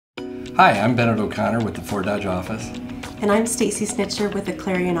Hi, I'm Bennett O'Connor with the Fort Dodge office. And I'm Staci Schnittjer with the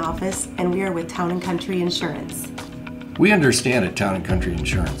Clarion office, and we are with Town & Country Insurance. We understand at Town & Country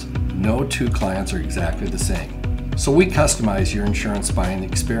Insurance, no two clients are exactly the same. So we customize your insurance buying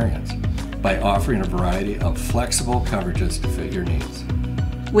experience by offering a variety of flexible coverages to fit your needs.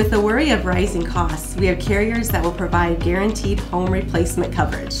 With the worry of rising costs, we have carriers that will provide guaranteed home replacement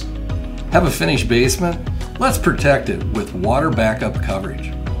coverage. Have a finished basement? Let's protect it with water backup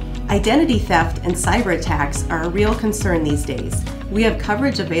coverage. Identity theft and cyber attacks are a real concern these days. We have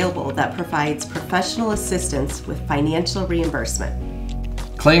coverage available that provides professional assistance with financial reimbursement.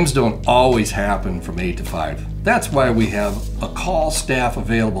 Claims don't always happen from 8 to 5. That's why we have a call staff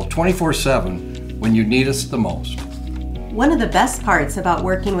available 24/7 when you need us the most. One of the best parts about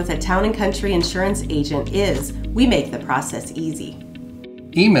working with a Town & Country Insurance agent is we make the process easy.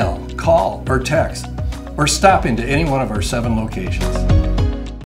 Email, call, or text, or stop into any one of our 7 locations.